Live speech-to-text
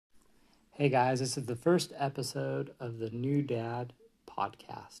Hey guys, this is the first episode of the New Dad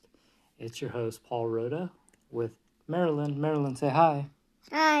podcast. It's your host, Paul Rhoda, with Marilyn. Marilyn, say hi.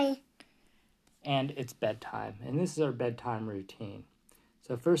 Hi. And it's bedtime, and this is our bedtime routine.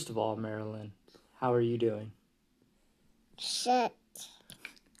 So first of all, Marilyn, how are you doing? Shit.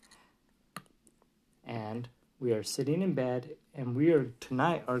 And we are sitting in bed, and we are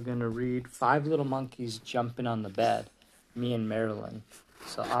tonight going to read Five Little Monkeys Jumping on the Bed, me and Marilyn.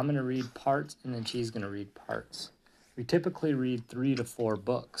 So I'm going to read parts, and then she's going to read parts. We typically read 3 to 4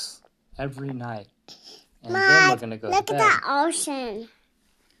 books every night. And then we're going to go to bed. Look at that ocean.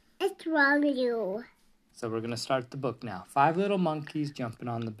 What's wrong with you? So we're going to start the book now. Five Little Monkeys Jumping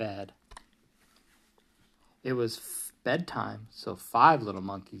on the Bed. It was bedtime, so 5 little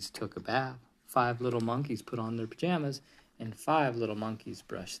monkeys took a bath. 5 little monkeys put on their pajamas, and 5 little monkeys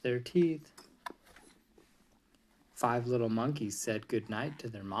brushed their teeth. 5 little monkeys said goodnight to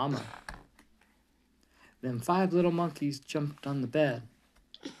their mama. Then 5 little monkeys jumped on the bed.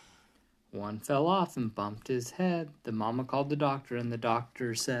 One fell off and bumped his head. The mama called the doctor, and the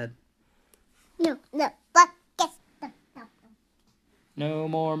doctor said, No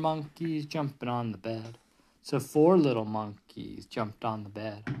more monkeys jumping on the bed. So 4 little monkeys jumped on the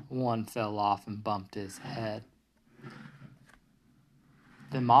bed. One fell off and bumped his head.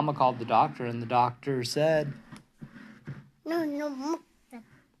 Then mama called the doctor, and the doctor said, No.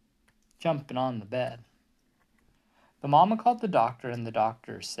 Jumping on the bed. The mama called the doctor, and the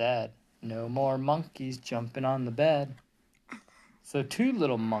doctor said, No more monkeys jumping on the bed. So 2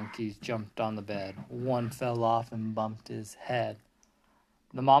 little monkeys jumped on the bed. One fell off and bumped his head.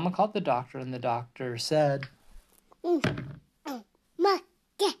 The mama called the doctor, and the doctor said, The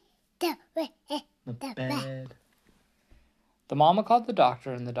bed. The mama called the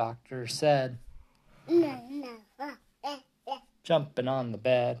doctor, and the doctor said, Jumping on the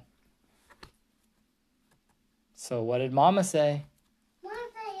bed. So what did mama say?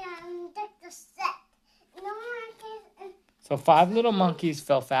 So 5 little monkeys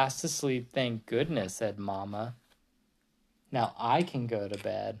fell fast asleep. Thank goodness, said mama. Now I can go to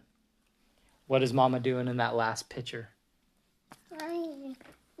bed. What is mama doing in that last picture?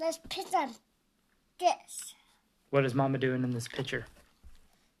 Let's put on this. What is mama doing in this picture?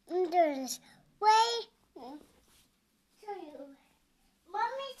 I'm doing this. Wait. Show you.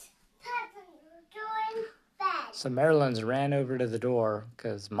 Mommy's doing bed. So Marilyn's ran over to the door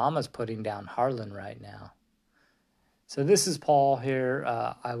because mama's putting down Harlan right now. So this is Paul here.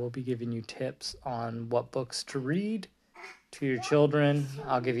 I will be giving you tips on what books to read to your children.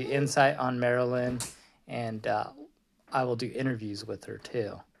 I'll give you insight on Marilyn, and I will do interviews with her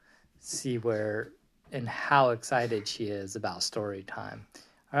too. See where and how excited she is about story time.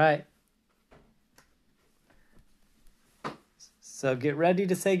 All right. So get ready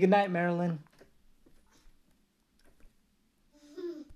to say goodnight, Marilyn.